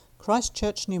Christ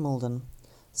Church, New Malden,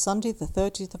 Sunday the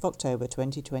 30th of October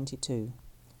 2022,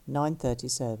 9:30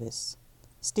 service.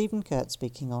 Stephen Kurt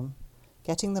speaking on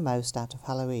Getting the Most Out of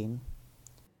Halloween.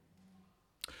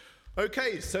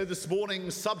 Okay, so this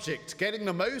morning's subject, Getting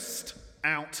the Most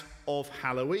Out of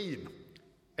Halloween.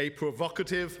 A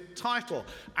provocative title,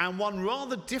 and one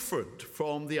rather different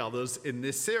from the others in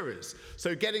this series.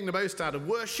 So getting the most out of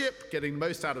worship, getting the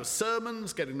most out of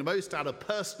sermons, getting the most out of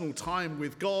personal time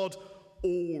with God,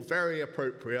 all very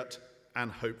appropriate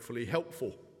and hopefully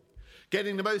helpful.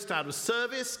 Getting the most out of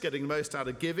service, getting the most out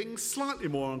of giving, slightly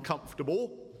more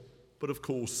uncomfortable, but of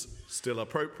course still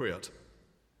appropriate.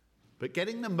 But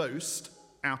getting the most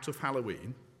out of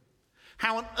Halloween,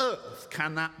 how on earth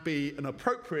can that be an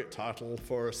appropriate title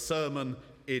for a sermon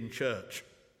in church?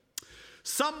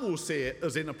 Some will see it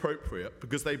as inappropriate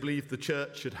because they believe the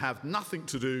church should have nothing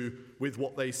to do with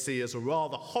what they see as a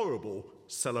rather horrible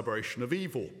celebration of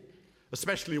evil,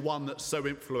 especially one that's so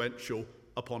influential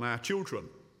upon our children.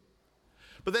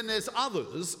 But then there's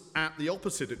others at the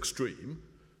opposite extreme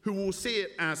who will see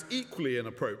it as equally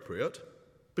inappropriate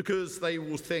because they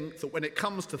will think that when it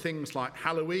comes to things like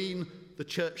Halloween, the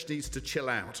church needs to chill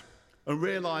out and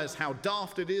realise how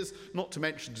daft it is, not to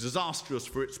mention disastrous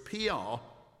for its PR,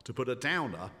 to put a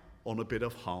downer on a bit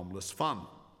of harmless fun.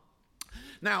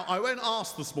 Now, I won't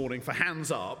ask this morning for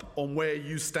hands up on where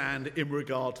you stand in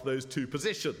regard to those two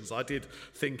positions. I did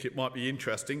think it might be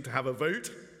interesting to have a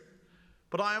vote,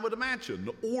 but I would imagine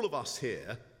that all of us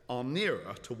here are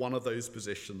nearer to one of those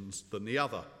positions than the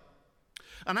other.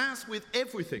 And as with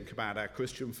everything about our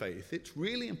Christian faith, it's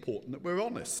really important that we're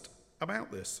honest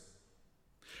about this.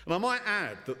 And I might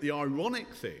add that the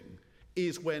ironic thing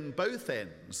is when both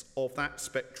ends of that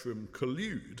spectrum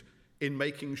collude in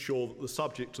making sure that the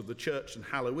subject of the church and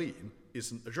Halloween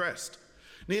isn't addressed.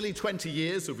 Nearly 20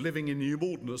 years of living in New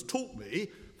Malden has taught me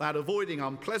that avoiding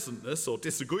unpleasantness or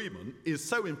disagreement is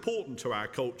so important to our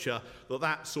culture that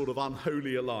that sort of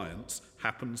unholy alliance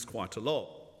happens quite a lot.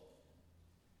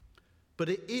 But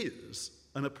it is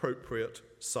an appropriate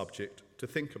subject to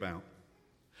think about.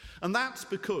 And that's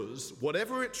because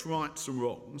whatever its rights and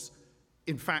wrongs,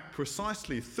 in fact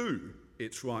precisely through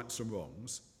its rights and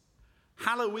wrongs,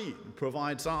 Halloween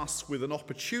provides us with an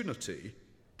opportunity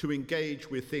to engage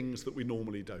with things that we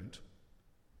normally don't,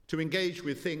 to engage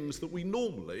with things that we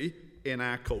normally, in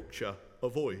our culture,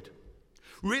 avoid.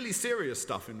 Really serious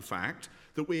stuff, in fact,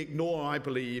 that we ignore, I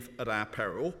believe, at our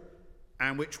peril,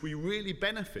 and which we really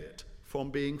benefit from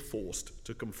being forced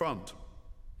to confront.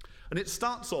 And it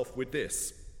starts off with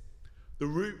this: the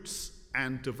roots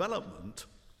and development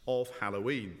of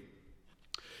Halloween.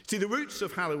 See, the roots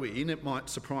of Halloween, it might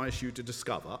surprise you to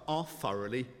discover, are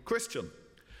thoroughly Christian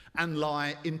and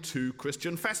lie in two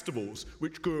Christian festivals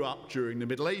which grew up during the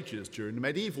Middle Ages, during the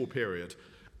medieval period.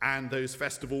 And those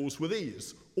festivals were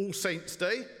these: All Saints'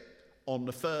 Day on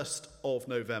the 1st of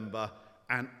November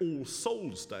and All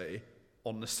Souls' Day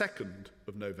on the 2nd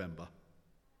of November.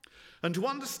 And to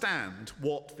understand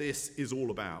what this is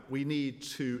all about, we need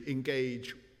to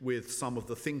engage with some of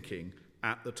the thinking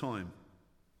at the time.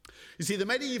 You see, the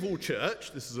medieval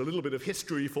church, this is a little bit of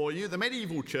history for you, the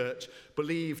medieval church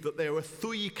believed that there were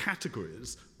three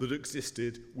categories that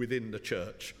existed within the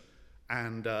church.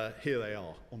 And here they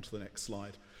are, onto the next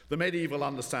slide. The medieval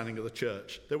understanding of the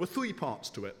church. There were three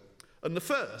parts to it. And the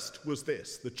first was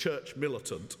this: the church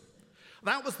militant.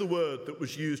 That was the word that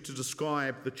was used to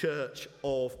describe the church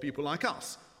of people like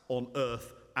us on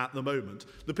earth at the moment.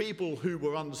 The people who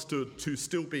were understood to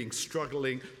still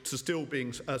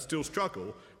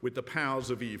struggle with the powers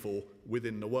of evil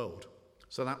within the world.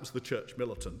 So that was the church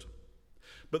militant.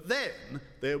 But then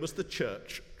there was the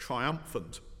church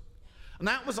triumphant. And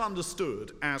that was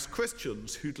understood as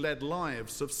Christians who'd led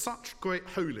lives of such great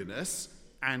holiness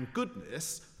and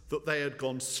goodness that they had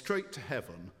gone straight to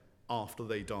heaven after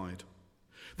they died.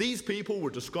 These people were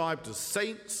described as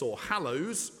saints or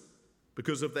hallows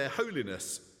because of their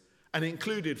holiness, and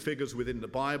included figures within the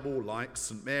Bible like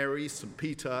St. Mary, St.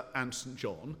 Peter, and St.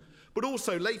 John, but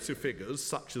also later figures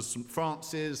such as St.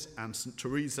 Francis and St.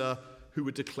 Teresa, who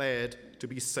were declared to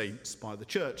be saints by the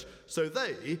church. So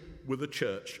they were the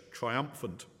church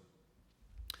triumphant.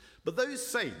 But those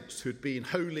saints who'd been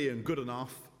holy and good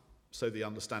enough, so the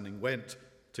understanding went,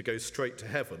 to go straight to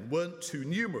heaven, weren't too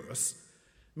numerous,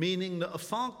 meaning that a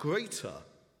far greater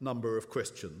number of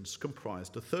Christians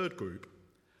comprised a third group,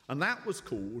 and that was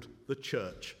called the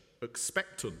church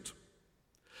expectant.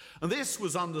 And this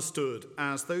was understood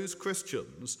as those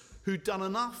Christians who'd done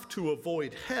enough to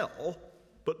avoid hell,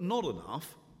 but not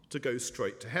enough to go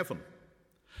straight to heaven.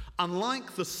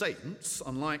 Unlike the saints,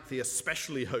 unlike the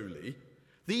especially holy,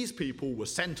 these people were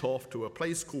sent off to a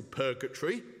place called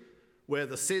purgatory, where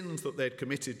the sins that they'd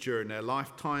committed during their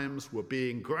lifetimes were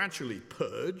being gradually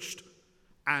purged,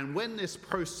 and when this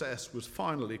process was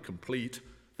finally complete,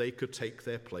 they could take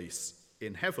their place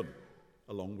in heaven,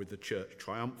 along with the church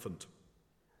triumphant.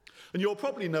 And you'll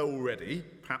probably know already,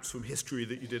 perhaps from history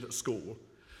that you did at school,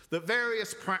 that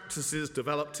various practices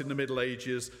developed in the Middle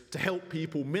Ages to help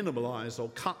people minimise or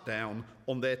cut down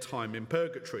on their time in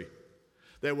purgatory.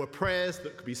 There were prayers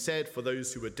that could be said for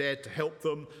those who were dead to help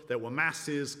them. There were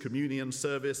masses, communion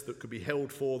service that could be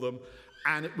held for them.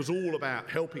 And it was all about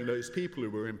helping those people who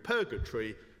were in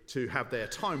purgatory to have their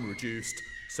time reduced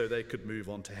so they could move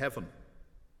on to heaven.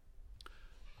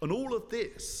 And all of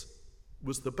this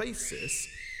was the basis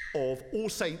of All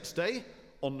Saints' Day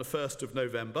on the 1st of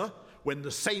November, when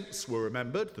the saints were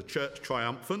remembered, the church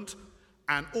triumphant,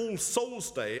 and All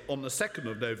Souls' Day on the 2nd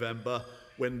of November,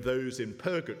 when those in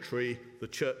purgatory, the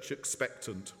church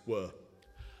expectant, were.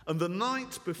 And the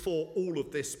night before all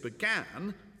of this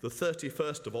began, the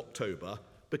 31st of October,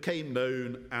 became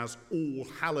known as All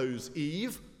Hallows'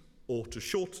 Eve, or to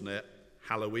shorten it,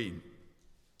 Halloween.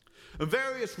 And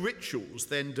various rituals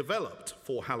then developed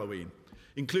for Halloween,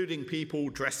 including people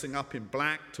dressing up in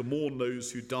black to mourn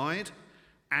those who died,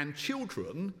 and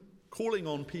children calling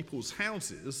on people's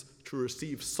houses to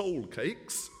receive soul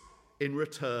cakes in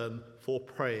return for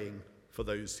praying for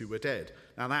those who were dead.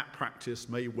 Now that practice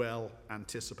may well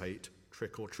anticipate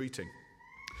trick-or-treating.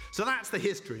 So that's the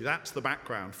history, that's the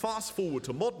background. Fast forward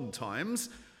to modern times,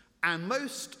 and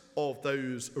most of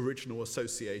those original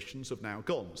associations have now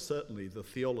gone, certainly the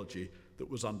theology that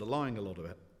was underlying a lot of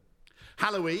it.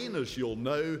 Halloween, as you'll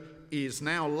know, is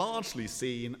now largely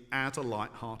seen as a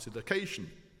light-hearted occasion,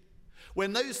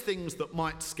 when those things that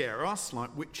might scare us,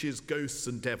 like witches, ghosts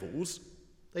and devils,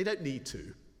 they don't need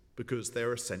to, because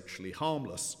they're essentially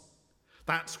harmless.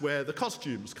 That's where the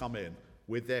costumes come in,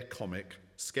 with their comic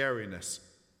scariness.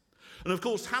 And of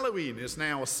course, Halloween is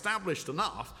now established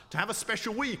enough to have a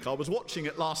special week. I was watching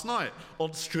it last night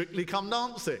on Strictly Come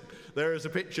Dancing. There is a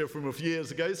picture from a few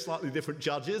years ago, slightly different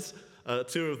judges,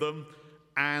 two of them,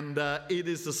 and it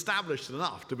is established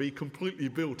enough to be completely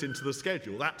built into the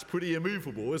schedule. That's pretty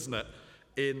immovable, isn't it,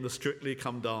 in the Strictly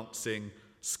Come Dancing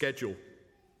schedule.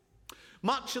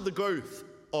 Much of the growth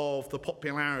of the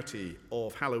popularity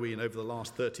of Halloween over the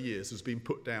last 30 years has been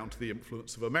put down to the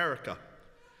influence of America.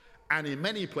 And in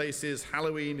many places,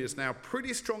 Halloween is now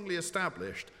pretty strongly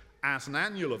established as an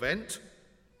annual event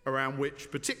around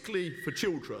which, particularly for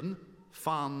children,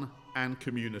 fun and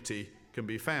community can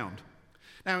be found.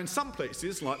 Now, in some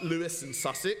places, like Lewes in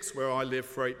Sussex, where I lived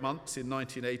for 8 months in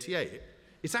 1988,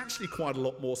 it's actually quite a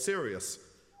lot more serious,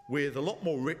 with a lot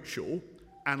more ritual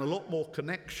and a lot more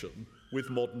connection with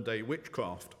modern-day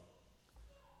witchcraft.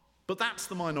 But that's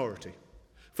the minority.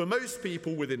 For most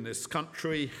people within this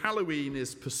country, Halloween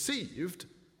is perceived,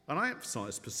 and I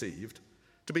emphasise perceived,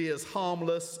 to be as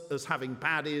harmless as having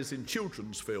baddies in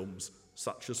children's films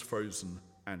such as Frozen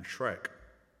and Shrek.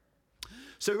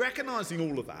 So recognising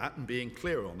all of that and being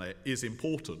clear on it is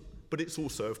important, but it's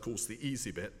also, of course, the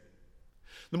easy bit.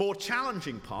 The more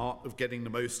challenging part of getting the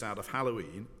most out of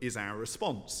Halloween is our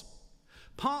response.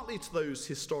 Partly to those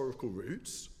historical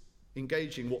roots,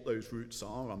 engaging what those roots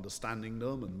are, understanding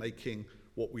them and making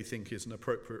what we think is an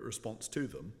appropriate response to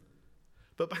them,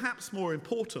 but perhaps more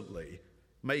importantly,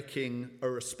 making a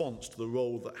response to the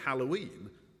role that Halloween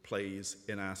plays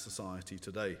in our society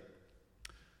today.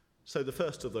 So the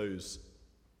first of those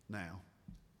now,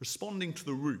 responding to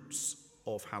the roots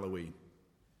of Halloween.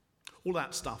 All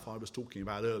that stuff I was talking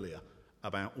about earlier,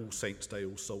 about All Saints' Day,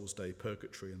 All Souls' Day,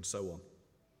 Purgatory and so on.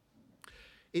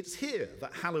 It's here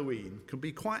that Halloween can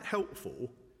be quite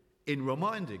helpful in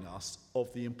reminding us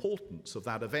of the importance of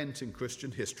that event in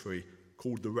Christian history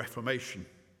called the Reformation.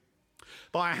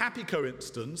 By a happy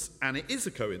coincidence, and it is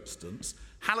a coincidence,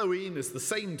 Halloween is the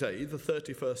same day, the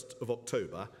 31st of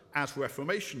October, as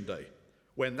Reformation Day,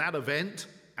 when that event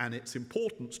and its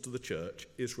importance to the church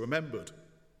is remembered.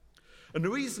 And the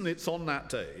reason it's on that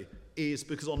day is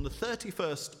because on the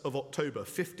 31st of October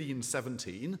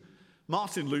 1517,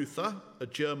 Martin Luther, a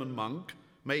German monk,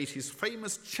 made his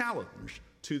famous challenge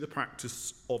to the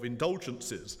practice of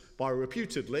indulgences by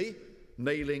reputedly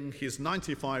nailing his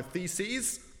 95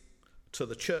 Theses to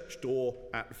the church door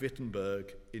at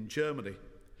Wittenberg in Germany.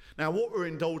 Now, what were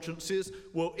indulgences?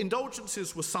 Well,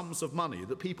 indulgences were sums of money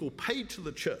that people paid to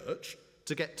the church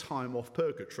to get time off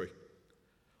purgatory,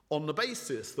 on the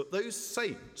basis that those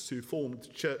saints who formed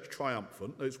the church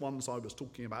triumphant, those ones I was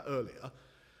talking about earlier,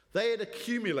 they had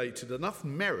accumulated enough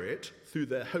merit through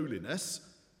their holiness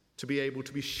to be able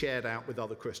to be shared out with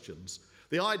other Christians.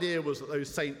 The idea was that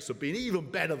those saints had been even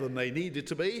better than they needed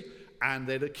to be, and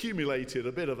they'd accumulated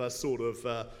a bit of a sort of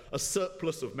a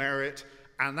surplus of merit,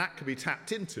 and that could be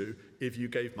tapped into if you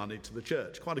gave money to the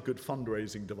church. Quite a good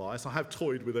fundraising device. I have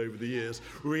toyed with over the years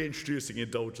reintroducing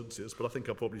indulgences, but I think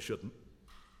I probably shouldn't.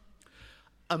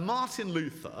 And Martin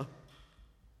Luther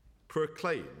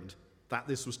proclaimed that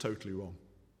this was totally wrong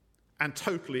and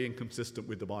totally inconsistent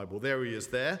with the Bible. There he is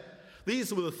there.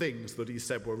 These were the things that he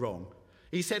said were wrong.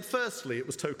 He said, firstly, it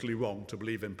was totally wrong to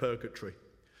believe in purgatory.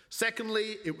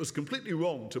 Secondly, it was completely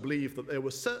wrong to believe that there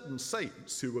were certain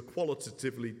saints who were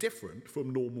qualitatively different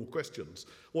from normal Christians.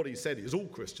 What he said is all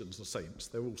Christians are saints.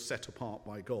 They're all set apart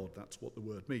by God. That's what the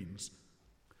word means.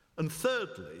 And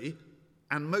thirdly,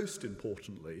 and most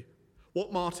importantly,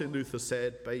 what Martin Luther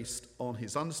said based on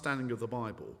his understanding of the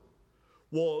Bible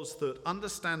was that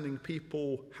understanding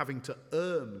people having to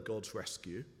earn God's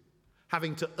rescue,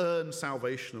 having to earn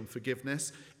salvation and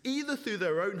forgiveness, either through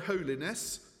their own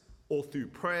holiness or through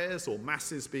prayers or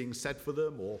masses being said for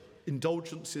them or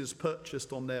indulgences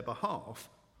purchased on their behalf,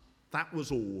 that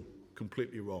was all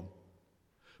completely wrong.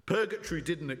 Purgatory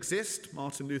didn't exist,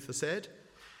 Martin Luther said,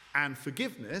 and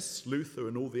forgiveness, Luther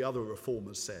and all the other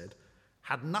reformers said,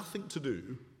 had nothing to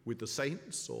do with the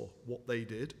saints or what they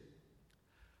did,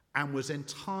 and was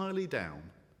entirely down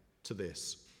to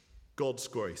this: God's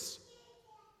grace,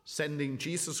 sending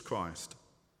Jesus Christ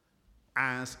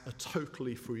as a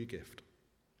totally free gift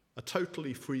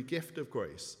of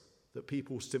grace that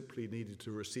people simply needed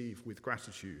to receive with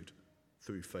gratitude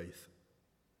through faith.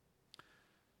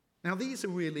 Now, these are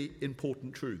really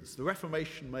important truths. The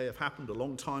Reformation may have happened a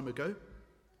long time ago,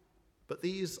 but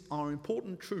these are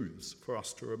important truths for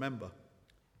us to remember.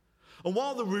 And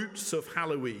while the roots of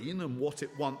Halloween and what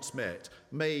it once meant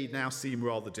may now seem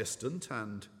rather distant,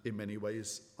 and in many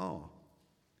ways are,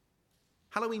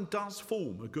 Halloween does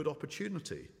form a good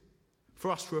opportunity for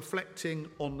us reflecting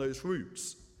on those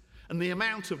roots and the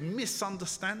amount of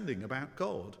misunderstanding about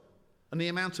God and the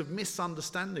amount of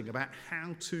misunderstanding about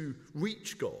how to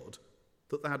reach God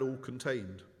that all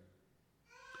contained.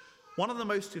 One of the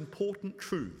most important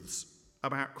truths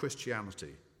about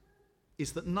Christianity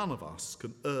is that none of us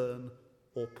can earn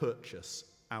or purchase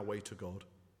our way to God,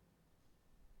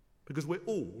 because we're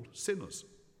all sinners.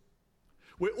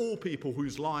 We're all people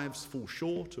whose lives fall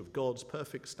short of God's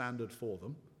perfect standard for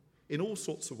them in all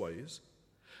sorts of ways,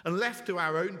 and left to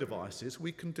our own devices,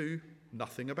 we can do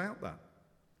nothing about that.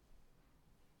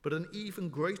 But an even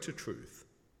greater truth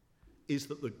is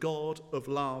that the God of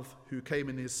love, who came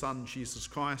in his Son Jesus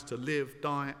Christ to live,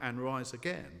 die, and rise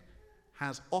again,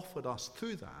 has offered us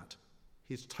through that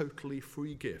his totally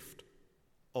free gift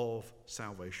of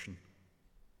salvation,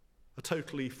 a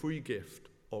totally free gift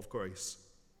of grace.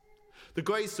 The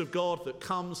grace of God that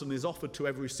comes and is offered to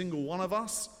every single one of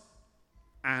us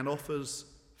and offers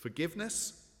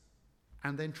forgiveness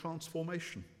and then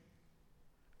transformation.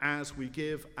 As we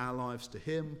give our lives to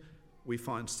him, we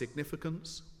find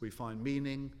significance, we find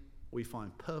meaning, we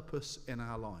find purpose in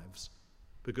our lives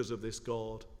because of this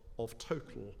God of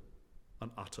total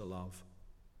and utter love.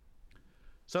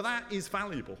 So that is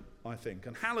valuable, I think.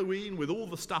 And Halloween, with all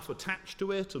the stuff attached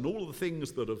to it and all the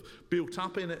things that have built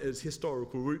up in it as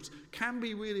historical roots, can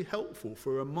be really helpful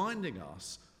for reminding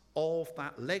us of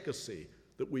that legacy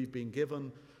that we've been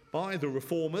given by the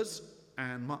reformers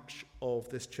and much of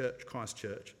this church, Christ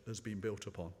Church, has been built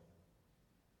upon.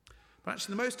 But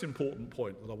actually the most important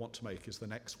point that I want to make is the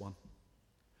next one.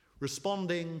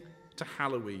 Responding to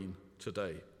Halloween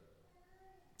today.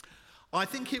 I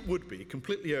think it would be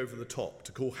completely over the top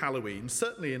to call Halloween,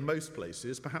 certainly in most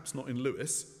places, perhaps not in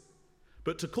Lewes,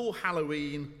 but to call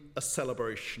Halloween a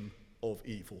celebration of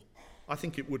evil. I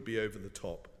think it would be over the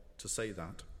top to say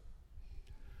that.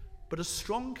 But a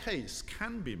strong case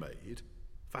can be made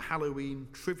for Halloween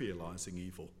trivialising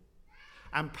evil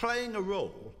and playing a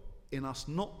role in us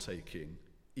not taking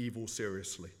evil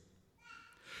seriously.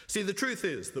 See, the truth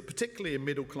is that particularly in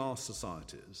middle-class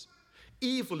societies,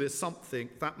 evil is something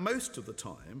that most of the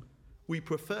time we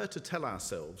prefer to tell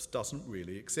ourselves doesn't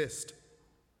really exist.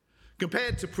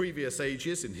 Compared to previous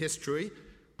ages in history,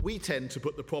 we tend to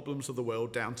put the problems of the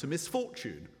world down to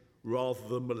misfortune rather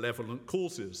than malevolent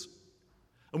causes.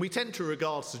 And we tend to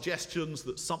regard suggestions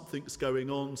that something's going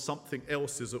on, something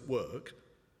else is at work,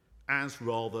 as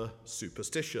rather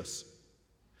superstitious.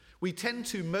 We tend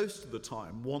to, most of the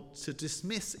time, want to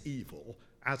dismiss evil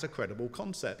as a credible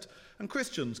concept, and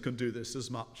Christians can do this as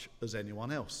much as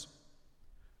anyone else.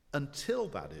 Until,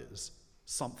 that is,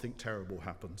 something terrible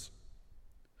happens.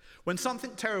 When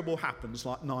something terrible happens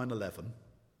like 9/11,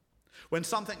 when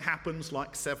something happens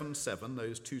like 7/7,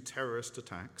 those two terrorist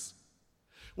attacks,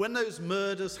 when those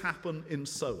murders happen in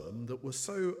Soham that were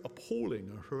so appalling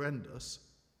and horrendous,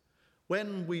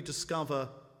 when we discover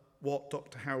what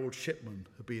Dr. Harold Shipman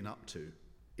had been up to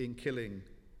in killing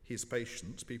his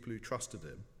patients, people who trusted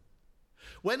him,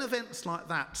 when events like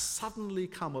that suddenly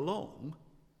come along,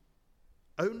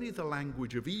 only the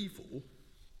language of evil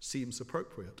seems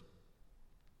appropriate.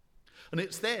 And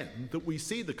it's then that we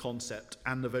see the concept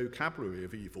and the vocabulary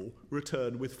of evil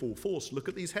return with full force. Look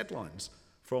at these headlines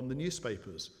from the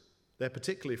newspapers. They're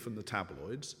particularly from the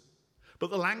tabloids. But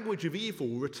the language of evil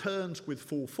returns with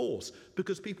full force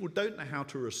because people don't know how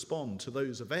to respond to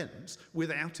those events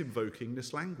without invoking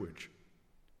this language.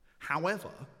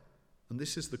 However, and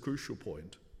this is the crucial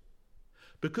point,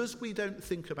 because we don't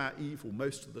think about evil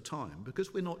most of the time,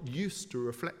 because we're not used to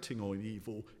reflecting on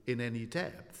evil in any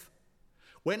depth,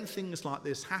 when things like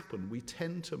this happen, we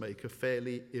tend to make a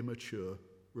fairly immature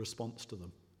response to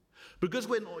them. Because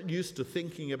we're not used to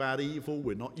thinking about evil,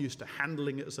 we're not used to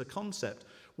handling it as a concept,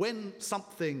 when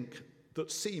something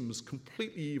that seems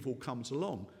completely evil comes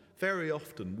along, very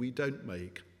often we don't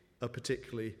make a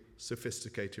particularly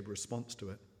sophisticated response to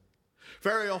it.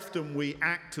 Very often we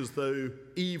act as though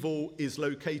evil is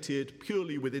located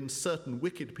purely within certain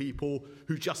wicked people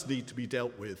who just need to be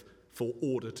dealt with for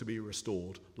order to be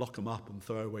restored. Lock them up and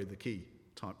throw away the key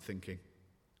type thinking.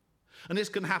 And this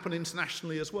can happen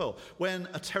internationally as well. When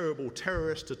a terrible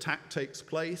terrorist attack takes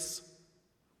place,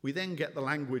 we then get the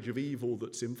language of evil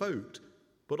that's invoked,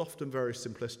 but often very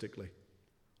simplistically.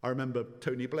 I remember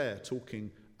Tony Blair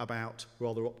talking about,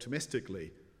 rather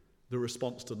optimistically, the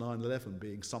response to 9/11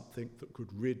 being something that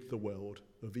could rid the world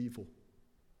of evil.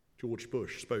 George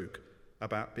Bush spoke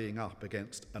about being up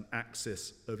against an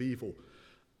axis of evil.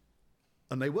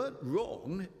 And they weren't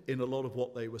wrong in a lot of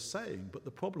what they were saying, but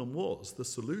the problem was the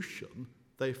solution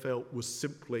they felt was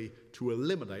simply to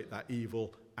eliminate that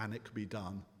evil, and it could be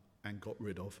done and got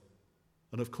rid of.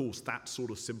 And of course, that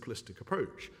sort of simplistic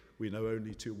approach, we know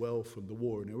only too well from the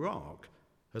war in Iraq,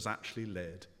 has actually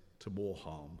led to more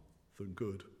harm than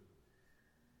good.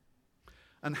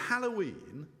 And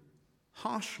Halloween,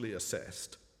 harshly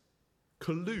assessed,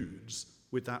 colludes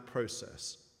with that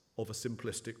process of a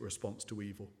simplistic response to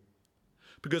evil.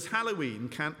 Because Halloween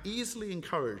can easily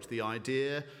encourage the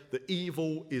idea that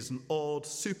evil is an odd,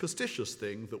 superstitious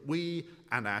thing that we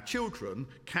and our children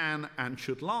can and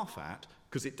should laugh at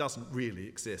because it doesn't really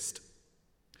exist.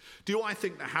 Do I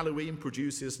think that Halloween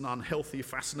produces an unhealthy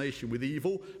fascination with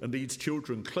evil and leads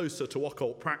children closer to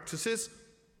occult practices?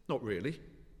 Not really.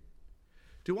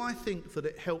 Do I think that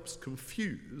it helps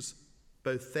confuse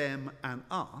both them and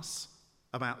us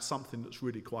about something that's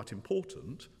really quite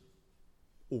important?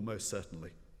 Almost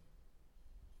certainly.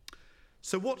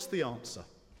 So what's the answer?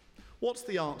 What's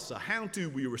the answer? How do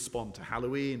we respond to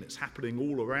Halloween? It's happening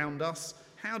all around us.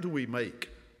 How do we make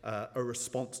a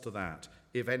response to that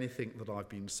if anything that I've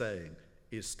been saying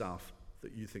is stuff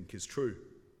that you think is true?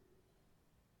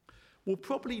 Well,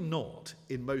 probably not,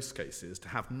 in most cases, to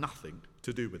have nothing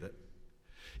to do with it.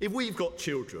 If we've got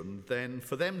children, then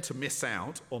for them to miss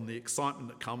out on the excitement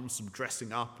that comes from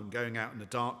dressing up and going out in the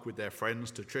dark with their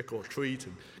friends to trick or treat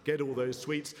and get all those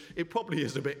sweets, it probably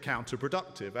is a bit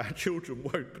counterproductive. Our children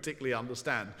won't particularly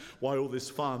understand why all this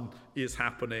fun is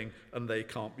happening and they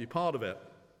can't be part of it.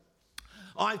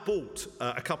 I've bought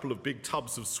a couple of big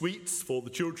tubs of sweets for the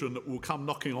children that will come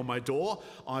knocking on my door.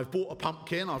 I've bought a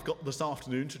pumpkin. I've got this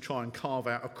afternoon to try and carve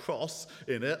out a cross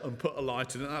in it and put a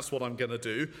light in it. That's what I'm going to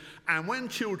do. And when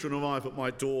children arrive at my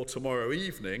door tomorrow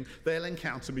evening, they'll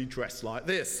encounter me dressed like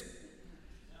this.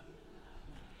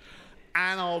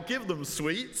 And I'll give them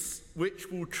sweets which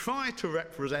will try to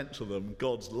represent to them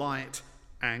God's light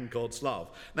and God's love.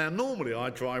 Now, normally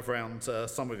I drive around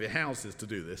some of your houses to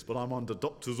do this, but I'm under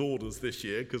doctor's orders this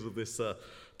year because of this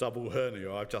double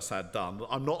hernia I've just had done.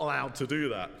 I'm not allowed to do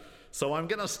that. So I'm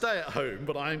going to stay at home,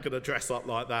 but I am going to dress up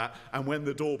like that, and when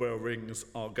the doorbell rings,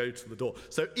 I'll go to the door.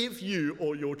 So if you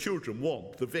or your children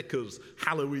want the Vicar's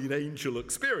Halloween Angel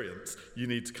experience, you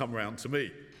need to come round to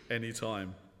me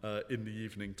anytime in the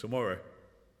evening tomorrow.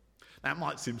 That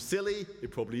might seem silly. It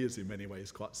probably is in many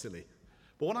ways quite silly.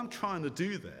 But what I'm trying to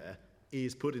do there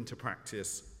is put into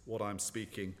practice what I'm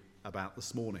speaking about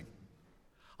this morning.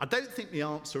 I don't think the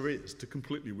answer is to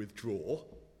completely withdraw,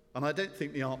 and I don't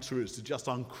think the answer is to just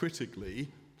uncritically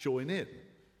join in.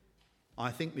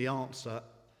 I think the answer,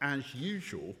 as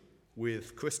usual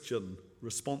with Christian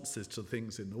responses to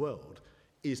things in the world,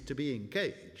 is to be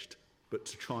engaged, but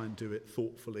to try and do it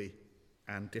thoughtfully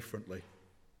and differently.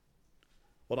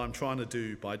 What I'm trying to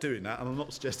do by doing that, and I'm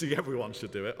not suggesting everyone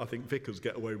should do it, I think vicars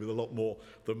get away with a lot more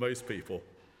than most people,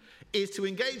 is to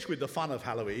engage with the fun of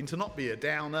Halloween, to not be a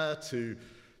downer, to,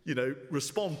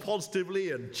 respond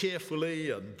positively and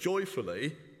cheerfully and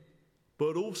joyfully,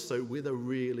 but also with a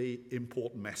really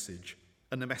important message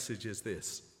And the message is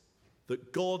this,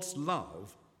 that God's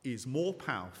love is more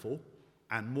powerful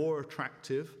and more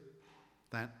attractive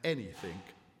than anything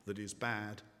that is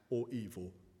bad or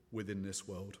evil within this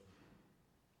world.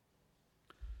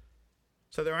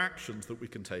 So there are actions that we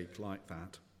can take like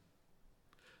that.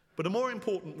 But a more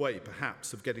important way,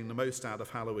 perhaps, of getting the most out of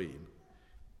Halloween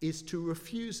is to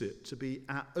refuse it to be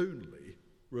our only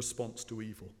response to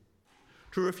evil.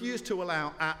 To refuse to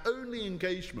allow our only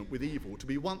engagement with evil to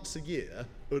be once a year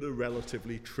at a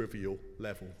relatively trivial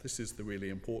level. This is the really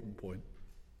important point.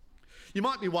 You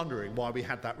might be wondering why we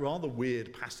had that rather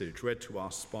weird passage read to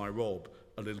us by Rob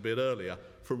a little bit earlier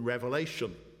from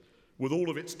Revelation, with all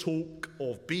of its talk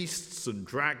of beasts and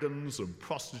dragons and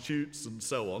prostitutes and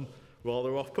so on,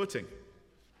 rather off-putting.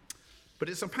 But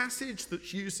it's a passage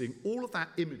that's using all of that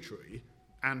imagery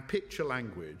and picture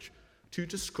language to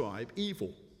describe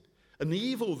evil. And the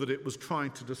evil that it was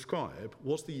trying to describe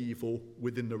was the evil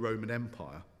within the Roman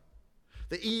Empire.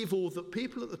 The evil that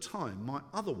people at the time might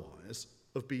otherwise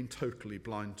have been totally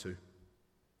blind to.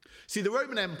 See, the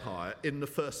Roman Empire in the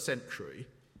first century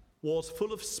was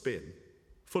full of spin,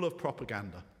 full of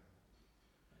propaganda,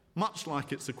 much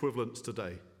like its equivalents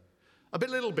today.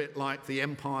 Little bit like the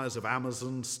empires of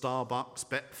Amazon, Starbucks,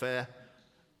 Betfair,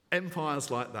 empires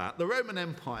like that. The Roman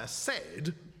Empire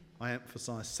said, I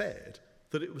emphasize said,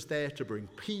 that it was there to bring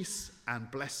peace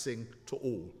and blessing to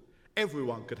all.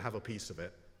 Everyone could have a piece of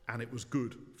it, and it was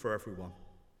good for everyone.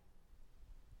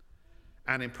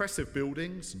 And impressive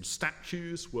buildings and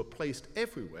statues were placed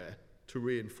everywhere to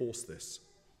reinforce this.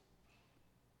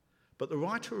 But the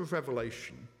writer of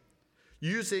Revelation,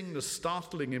 using the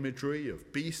startling imagery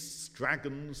of beasts,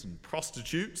 dragons, and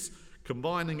prostitutes,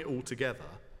 combining it all together,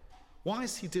 why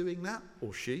is he doing that,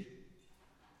 or she?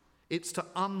 It's to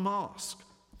unmask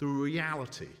the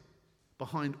reality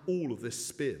behind all of this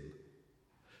spin,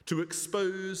 to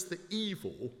expose the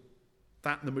evil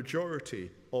that the majority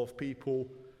of people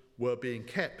were being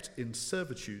kept in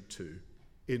servitude to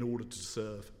in order to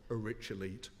serve a rich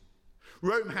elite.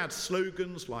 Rome had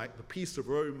slogans like the Peace of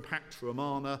Rome, Pax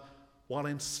Romana, while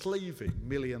enslaving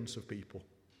millions of people.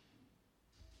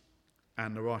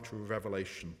 And the writer of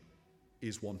Revelation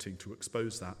is wanting to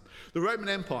expose that. The Roman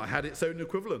Empire had its own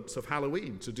equivalents of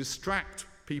Halloween to distract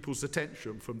people's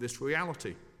attention from this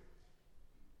reality.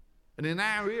 And in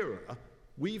our era,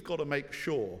 we've got to make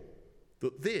sure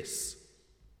that this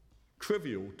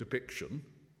trivial depiction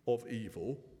of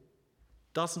evil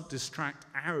doesn't distract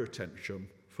our attention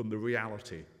from the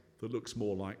reality that looks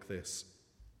more like this.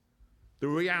 The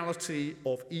reality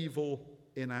of evil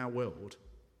in our world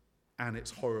and its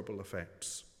horrible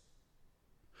effects.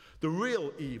 The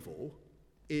real evil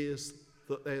is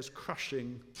that there's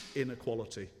crushing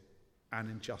inequality and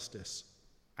injustice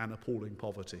and appalling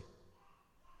poverty.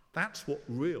 That's what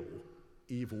real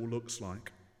evil looks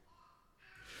like.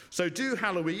 So do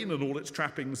Halloween and all its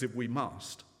trappings if we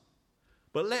must,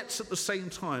 but let's at the same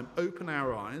time open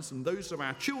our eyes and those of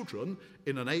our children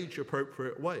in an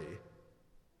age-appropriate way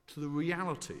to the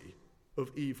reality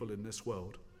of evil in this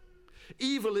world.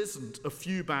 Evil isn't a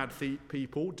few bad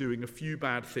people doing a few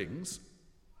bad things.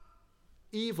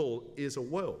 Evil is a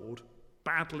world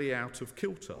badly out of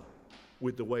kilter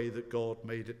with the way that God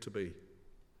made it to be.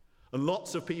 And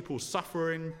lots of people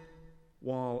suffering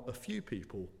while a few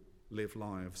people live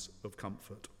lives of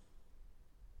comfort.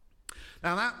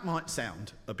 Now that might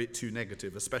sound a bit too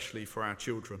negative, especially for our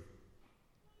children.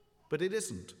 But it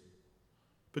isn't.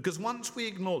 Because once we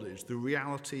acknowledge the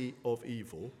reality of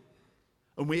evil,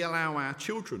 and we allow our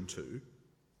children to,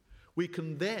 we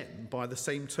can then, by the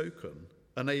same token,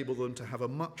 enable them to have a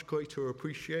much greater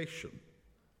appreciation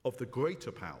of the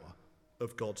greater power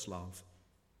of God's love.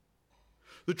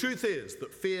 The truth is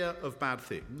that fear of bad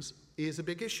things is a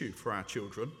big issue for our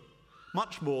children,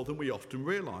 much more than we often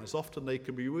realise. Often they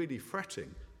can be really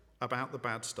fretting about the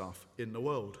bad stuff in the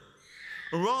world.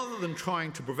 And rather than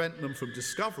trying to prevent them from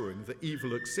discovering that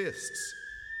evil exists,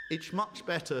 it's much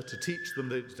better to teach them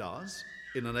that it does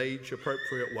in an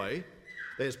age-appropriate way.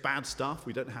 There's bad stuff.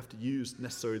 We don't have to use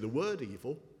necessarily the word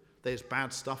evil. There's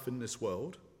bad stuff in this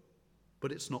world,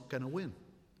 but it's not going to win.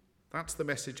 That's the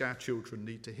message our children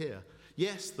need to hear.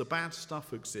 Yes, the bad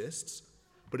stuff exists,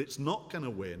 but it's not going to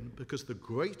win because the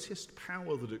greatest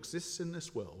power that exists in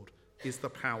this world is the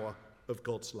power of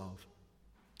God's love.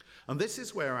 And this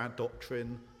is where our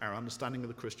doctrine, our understanding of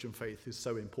the Christian faith is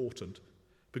so important,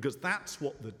 because that's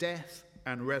what the death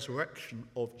and resurrection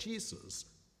of Jesus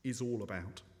is all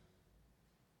about.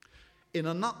 In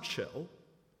a nutshell,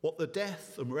 what the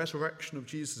death and resurrection of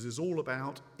Jesus is all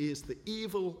about is the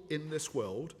evil in this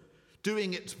world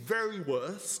doing its very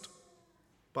worst,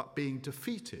 but being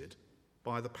defeated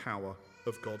by the power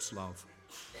of God's love.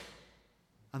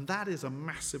 And that is a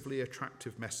massively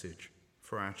attractive message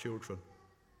for our children.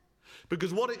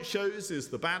 Because what it shows is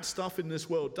the bad stuff in this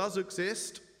world does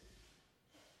exist.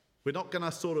 We're not going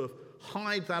to sort of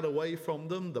hide that away from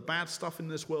them. The bad stuff in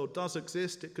this world does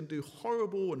exist. It can do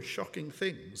horrible and shocking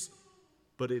things,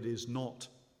 but it is not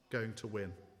going to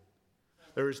win.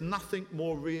 There is nothing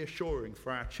more reassuring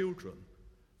for our children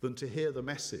than to hear the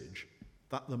message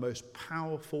that the most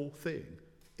powerful thing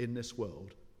in this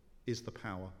world is the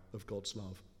power of God's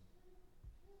love.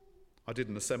 I did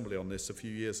an assembly on this a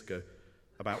few years ago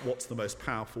about what's the most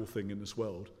powerful thing in this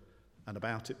world and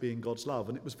about it being God's love.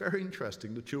 And it was very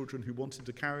interesting. The children who wanted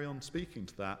to carry on speaking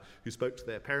to that, who spoke to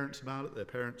their parents about it, their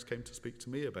parents came to speak to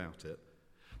me about it.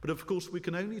 But of course, we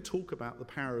can only talk about the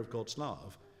power of God's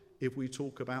love if we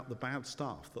talk about the bad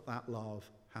stuff that love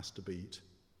has to beat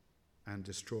and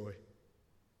destroy.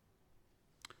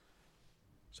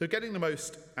 So getting the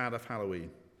most out of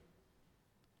Halloween,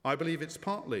 I believe it's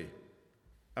partly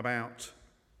about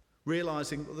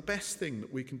realising that the best thing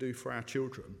that we can do for our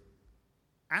children,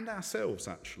 and ourselves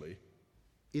actually,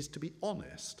 is to be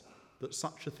honest that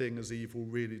such a thing as evil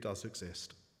really does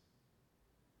exist.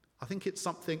 I think it's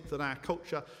something that our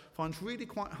culture finds really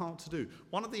quite hard to do.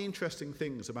 One of the interesting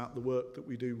things about the work that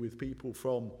we do with people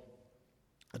from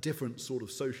a different sort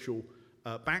of social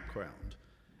background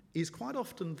is quite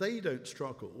often they don't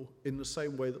struggle in the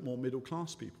same way that more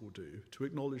middle-class people do to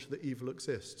acknowledge that evil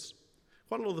exists.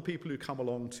 Quite a lot of the people who come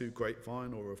along to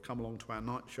Grapevine or have come along to our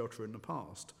night shelter in the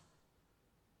past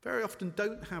very often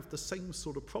don't have the same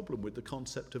sort of problem with the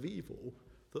concept of evil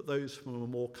that those from a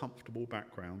more comfortable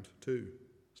background do.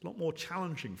 It's a lot more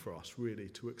challenging for us, really,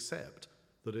 to accept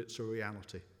that it's a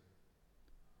reality.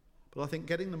 But I think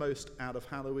getting the most out of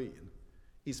Halloween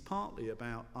is partly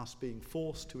about us being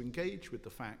forced to engage with the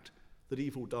fact that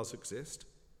evil does exist,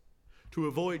 to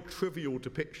avoid trivial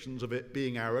depictions of it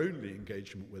being our only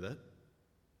engagement with it,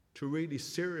 to really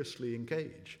seriously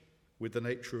engage with the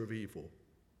nature of evil,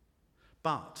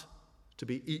 but to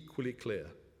be equally clear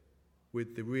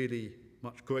with the really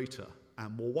much greater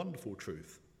and more wonderful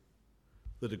truth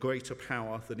that a greater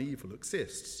power than evil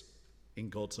exists in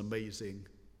God's amazing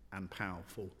and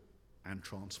powerful and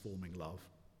transforming love.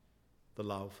 The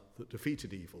love that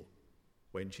defeated evil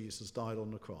when Jesus died on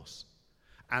the cross.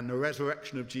 And the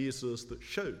resurrection of Jesus that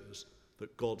shows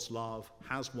that God's love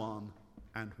has won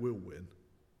and will win,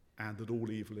 and that all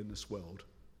evil in this world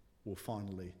will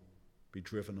finally be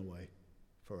driven away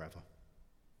forever.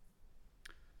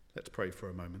 Let's pray for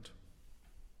a moment.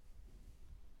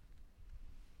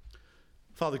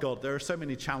 Father God, there are so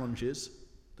many challenges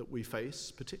that we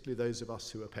face, particularly those of us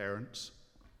who are parents.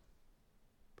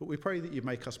 But we pray that you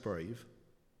make us brave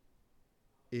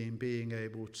in being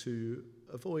able to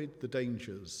avoid the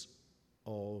dangers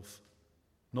of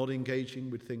not engaging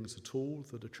with things at all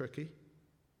that are tricky,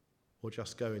 or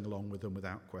just going along with them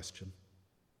without question.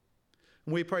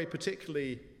 And we pray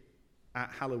particularly at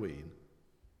Halloween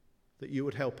that you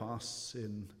would help us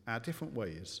in our different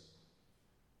ways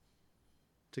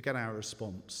to get our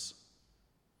response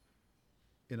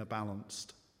in a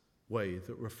balanced way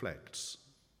that reflects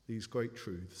these great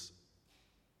truths,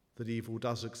 that evil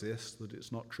does exist, that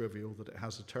it's not trivial, that it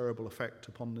has a terrible effect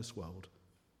upon this world,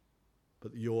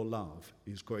 but that your love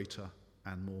is greater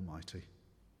and more mighty.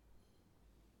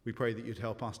 We pray that you'd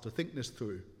help us to think this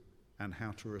through and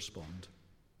how to respond.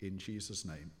 In Jesus'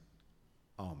 name,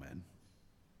 amen.